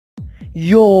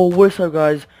Yo, what's up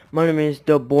guys? My name is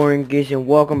The Boring Geese and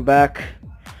welcome back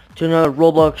to another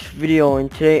Roblox video. And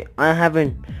today I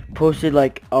haven't posted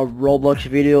like a Roblox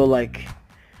video like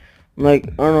I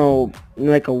don't know,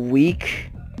 like a week.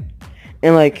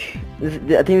 And I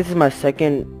think this is my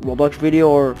second Roblox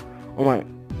video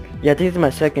yeah, I think this is my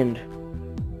second.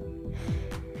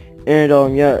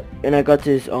 And yeah, and I got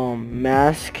this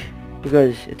mask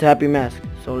because it's a happy mask.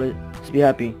 So let's be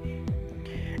happy.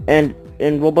 And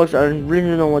in Roblox, I really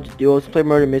don't know what to do. Let's play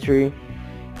murder mystery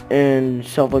and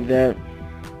stuff like that.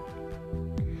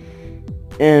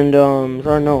 And so I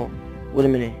don't know. Wait a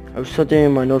minute. I have something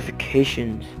in my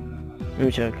notifications. Let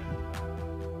me check.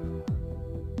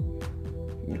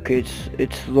 Okay,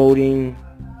 it's loading.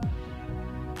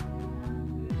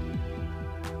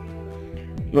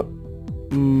 No,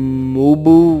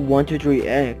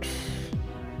 Mobu123X.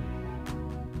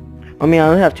 I mean, I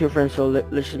only have two friends, so let's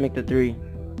just make the three.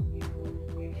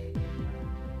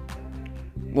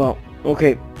 Well,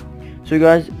 okay. So you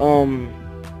guys,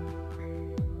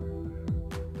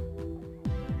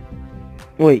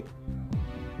 wait.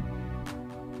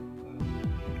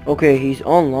 Okay, he's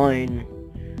online.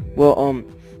 Well,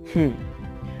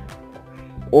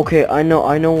 okay, I know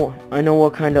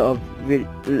what kind of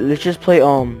let's just play,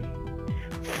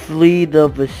 flee the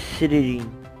vicinity.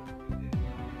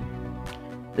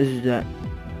 This is that.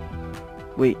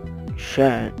 Wait,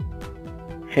 chat.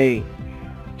 Hey.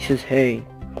 He says hey.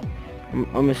 I'm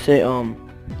gonna say,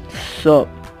 sup.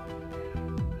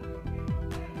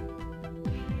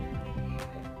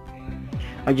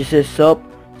 I just said sup,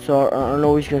 so I don't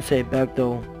know what he's gonna say back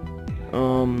though.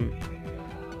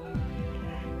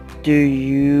 Do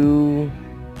you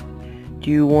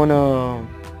wanna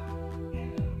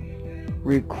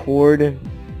record?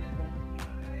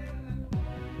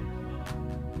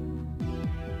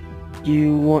 Do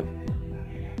you want?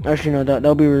 Actually, no.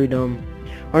 That'll be really dumb.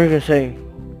 What are you gonna say?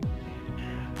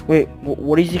 Wait,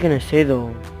 what is he gonna say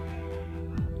though?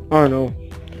 I don't know.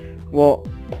 Well,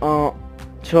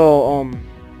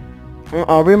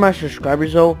 I'll read my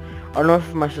subscribers though. I don't know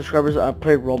if my subscribers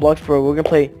play Roblox, but we're gonna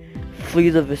play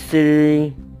Flee the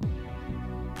Vicinity.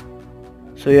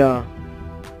 So yeah,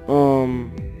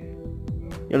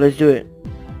 yeah, let's do it.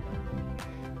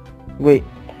 Wait,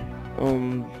 let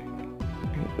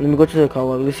me go to the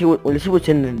catalog. Let's see what's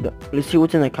in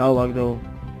the catalog though.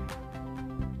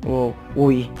 Whoa,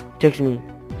 wait, text me.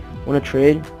 Wanna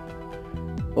trade?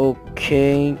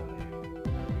 Okay.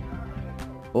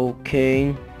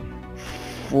 Okay.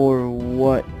 For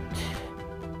what?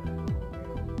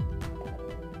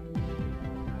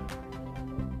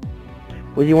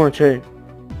 What do you want to trade?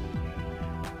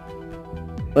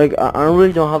 Like, I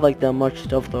really don't have like that much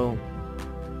stuff though.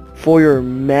 For your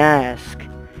mask.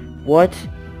 What?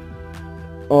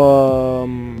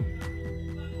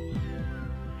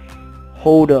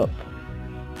 Hold up.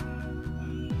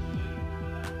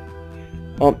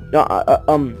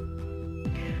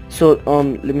 So,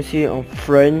 let me see,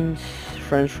 friends,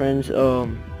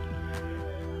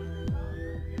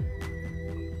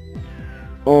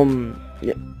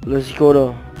 yeah, let's go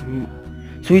to,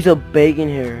 so he's a bacon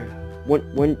here.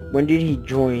 When did he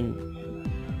join?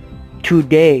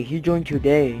 Today. He joined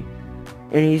today.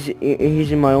 And he's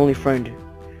in my only friend.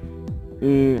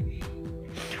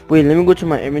 Wait, let me go to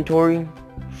my inventory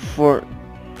for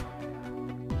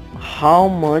how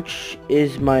much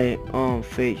is my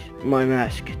my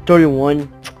mask? 31.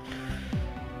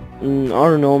 I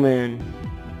don't know, man.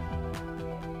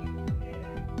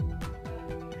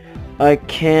 I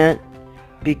can't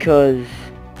because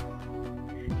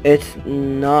it's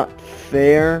not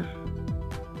fair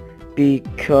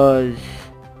because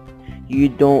you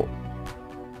don't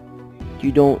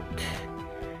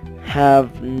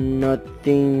have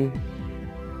nothing.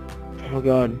 Oh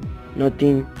god,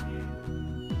 nothing.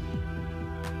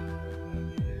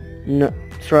 No,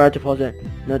 sorry, I had to pause that.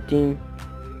 Nothing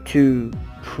to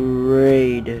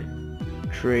trade.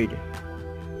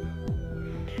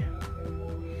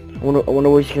 I wonder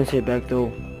what he's gonna say back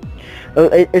though.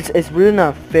 It's really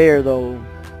not fair though.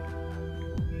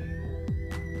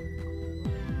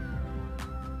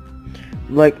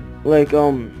 Like, wait,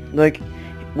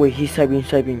 he's typing.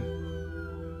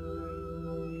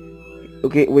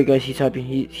 Okay, wait guys, he's typing.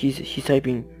 He's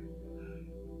typing.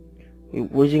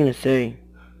 Wait, what is he gonna say?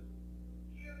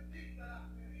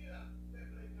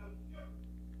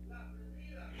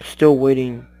 Still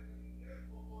waiting.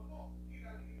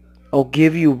 I'll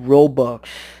give you Robux.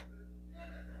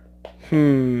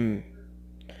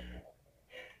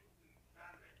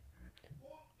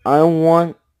 I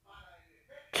want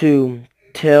to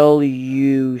tell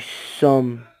you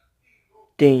something.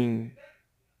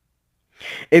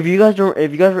 If you guys don't,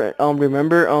 if you guys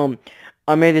remember,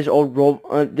 I made this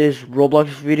this Roblox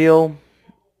video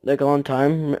like a long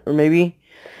time or maybe,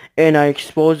 and I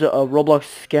exposed a Roblox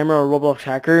scammer or Roblox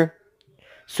hacker.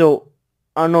 So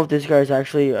I don't know if this guy is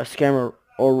actually a scammer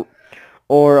or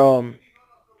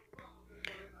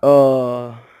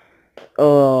uh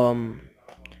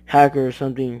hacker or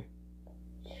something.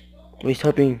 He's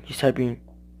typing. He's typing.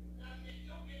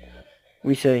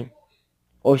 We say.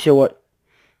 Oh, say what?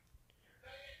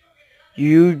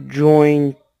 You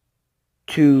joined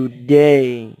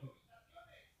today.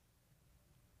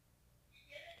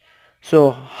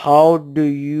 So how do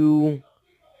you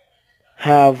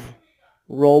have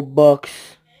Robux?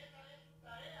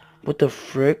 What the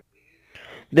frick?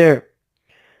 There.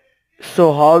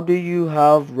 So how do you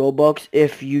have Robux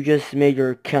if you just made your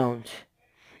account?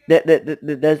 That's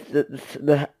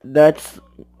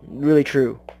really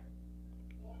true.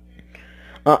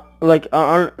 How I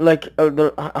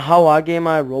get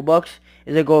my Robux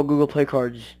is I go to Google Play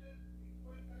Cards.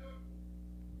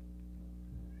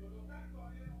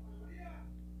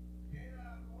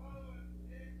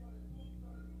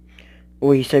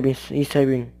 Wait, he's typing. He's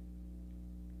typing.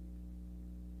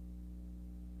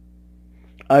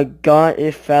 I got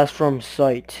it fast from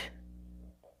site.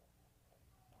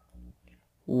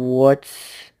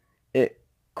 What's it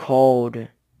called?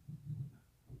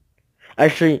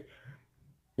 Actually,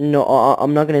 no,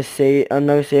 I'm not gonna say it. I'm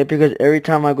not gonna say it because every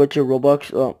time I go to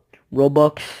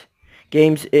Roblox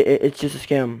games, it's just a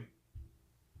scam.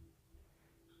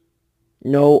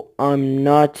 No, I'm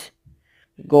not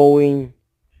going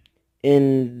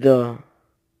in the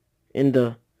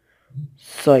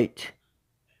site.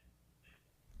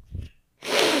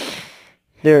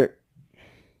 There.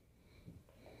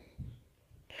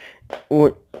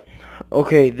 What?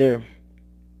 Okay, there.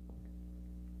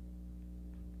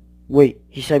 Wait,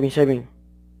 he's typing. He's typing.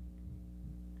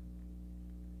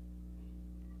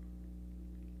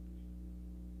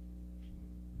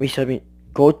 He's typing.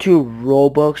 Go to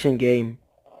Roblox and game.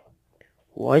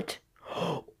 What?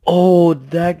 Oh,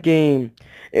 that game.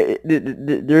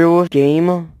 There was a game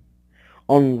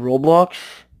on Roblox,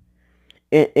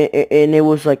 and it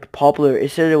was like popular.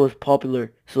 It said it was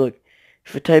popular. So like,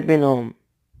 if you type in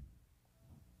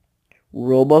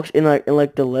Roblox and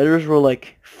like the letters were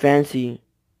like fancy.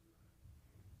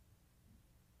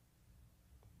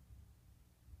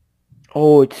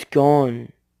 Oh, it's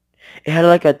gone. It had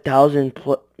like 1,000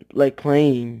 like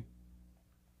playing.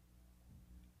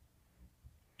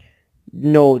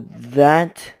 No,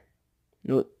 that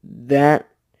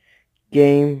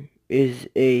game is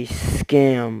a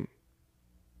scam.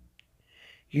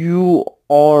 You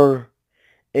are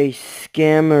a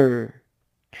scammer.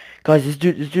 Guys, this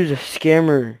dude's a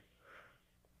scammer.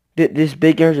 This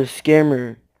big guy's a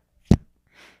scammer.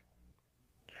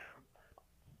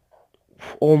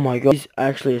 Oh my god, he's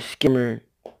actually a scammer.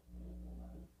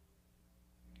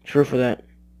 Sure for that.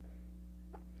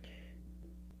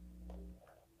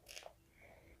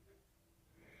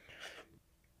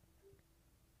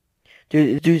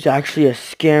 Dude, this dude's actually a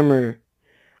scammer.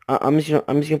 I'm just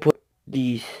gonna put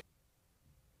these.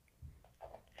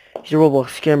 He's a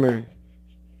Roblox scammer.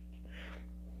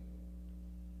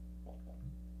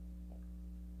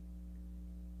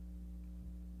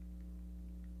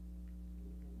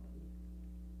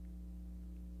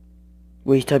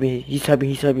 Wait, he's typing. He's typing.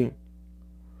 He's typing.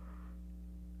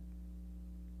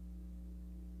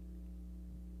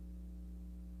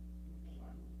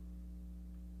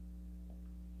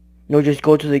 No, just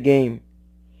go to the game.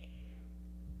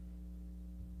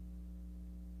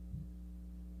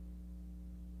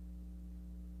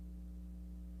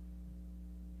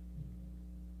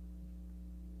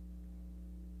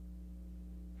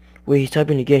 Wait, he's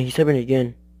typing again. He's typing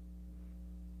again.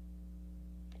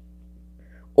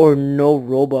 Or no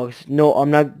Robux. No, I'm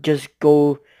not just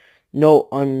go. No,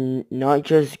 I'm not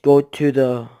just go to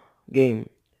the game.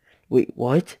 Wait,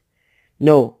 what?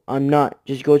 No, I'm not.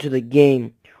 Just go to the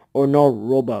game. Or no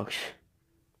Robux.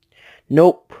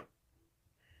 Nope.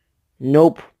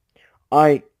 Nope.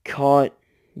 I caught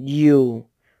you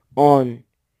on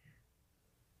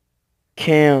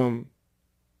cam.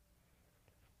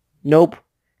 Nope.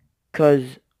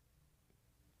 Cause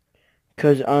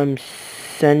I'm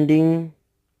sending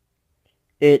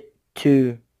it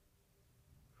to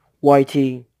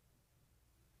YT.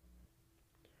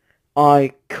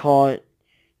 I caught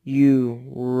you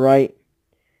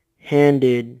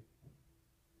right-handed.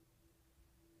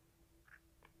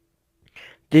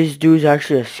 This dude's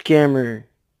actually a scammer.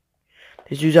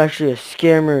 This dude's actually a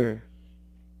scammer.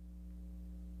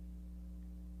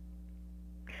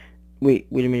 Wait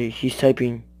a minute. He's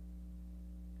typing.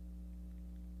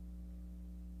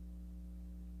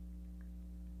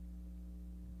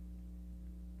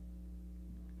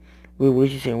 Wait, what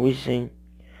is he saying? What is he saying?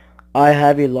 I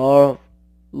have a law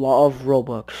of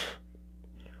Roblox.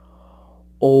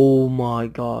 Oh my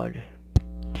god.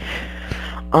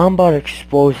 I'm about to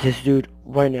expose this dude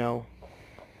right now.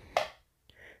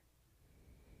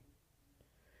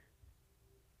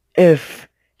 If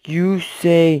you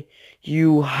say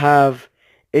you have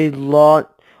a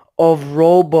lot of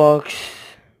Robux,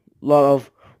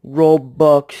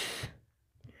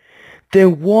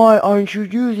 then why aren't you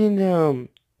using them?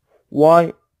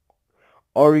 Why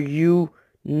are you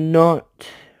not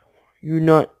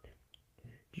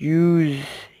use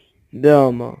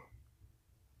them?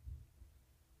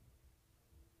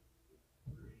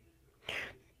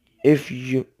 If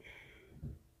you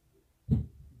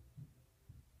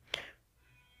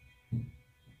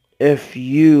if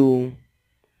you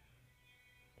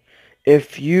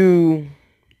if you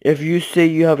if you say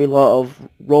you have a lot of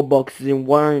Robux, then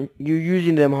why aren't you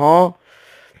using them, huh?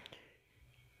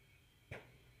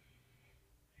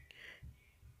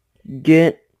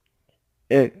 Get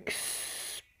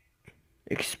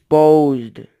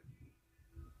exposed.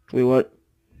 Wait, what?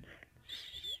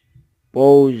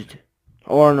 Exposed.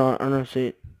 Or not, I'm not say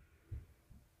it.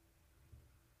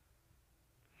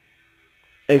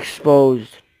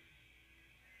 Exposed.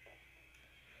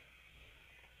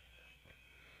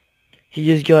 He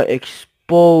just got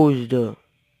exposed. What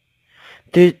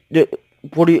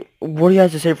do you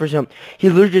have to say for him? He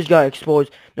literally just got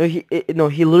exposed. No, he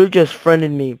literally just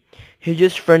friended me. He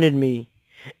just friended me,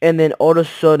 and then all of a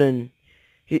sudden,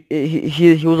 he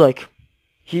was like,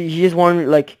 he just wanted me,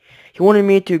 like, he wanted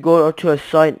me to go to a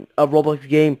site, a Roblox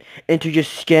game, and to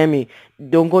just scam me.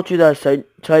 Don't go to that site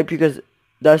because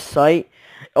that site,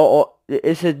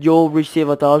 it said you'll receive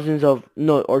 10,000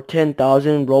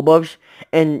 Robux,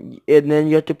 and then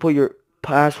you have to put your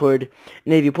password.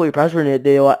 And if you put your password in it,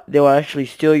 they will actually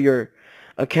steal your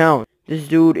account. This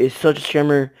dude is such a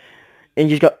scammer, and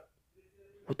he's got,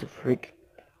 what the freak?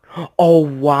 Oh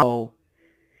wow,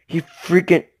 he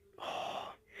freaking.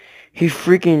 He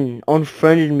freaking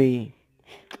unfriended me.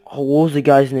 Oh, what was the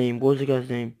guy's name? What was the guy's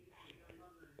name?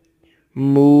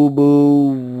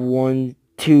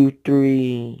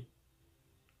 Mubu123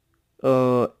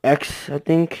 X, I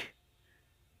think.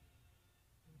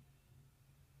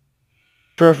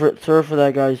 Sorry for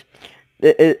that, guys.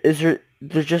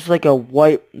 There's just like a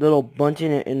white little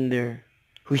button in there.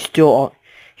 He's still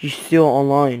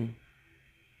online.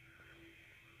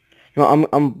 No,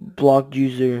 I'm blocked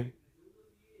user.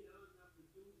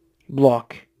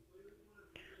 Block.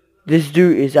 This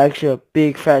dude is actually a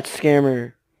big fat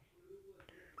scammer.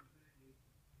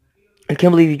 I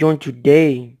can't believe he joined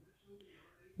today.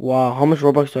 Wow, how much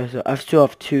Robux do I still? I still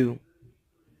have 2.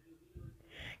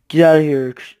 Get out of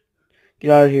here.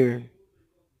 Get out of here.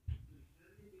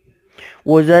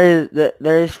 Well, that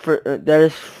is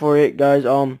for it, guys.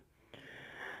 Um,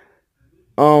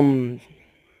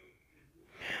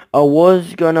 I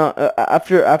was gonna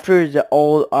after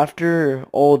all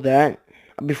that,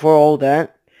 before all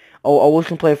that, I was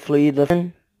gonna play Flee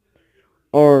the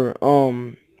or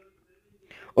um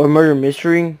or Murder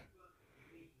Mystery.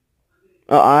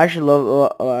 I actually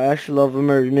love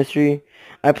Murder Mystery.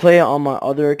 I play it on my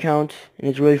other account, and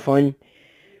it's really fun.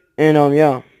 And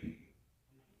yeah.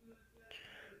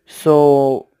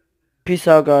 So peace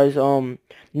out, guys.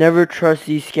 Never trust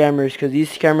these scammers, because these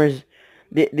scammers,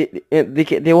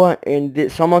 they want,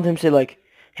 and some of them say like,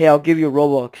 hey, I'll give you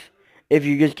Roblox if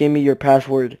you just give me your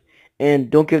password. And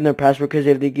don't give them their password, because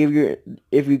if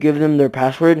you give them their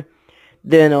password,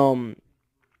 then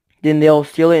they'll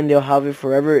steal it and they'll have it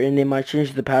forever, and they might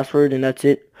change the password and that's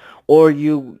it. Or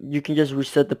you can just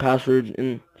reset the password,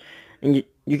 and you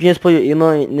can just put your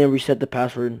email and then reset the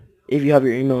password if you have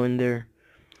your email in there.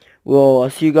 Well, I'll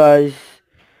see you guys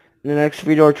in the next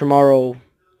video or tomorrow,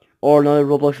 or another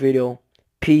Roblox video.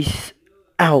 Peace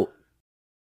out.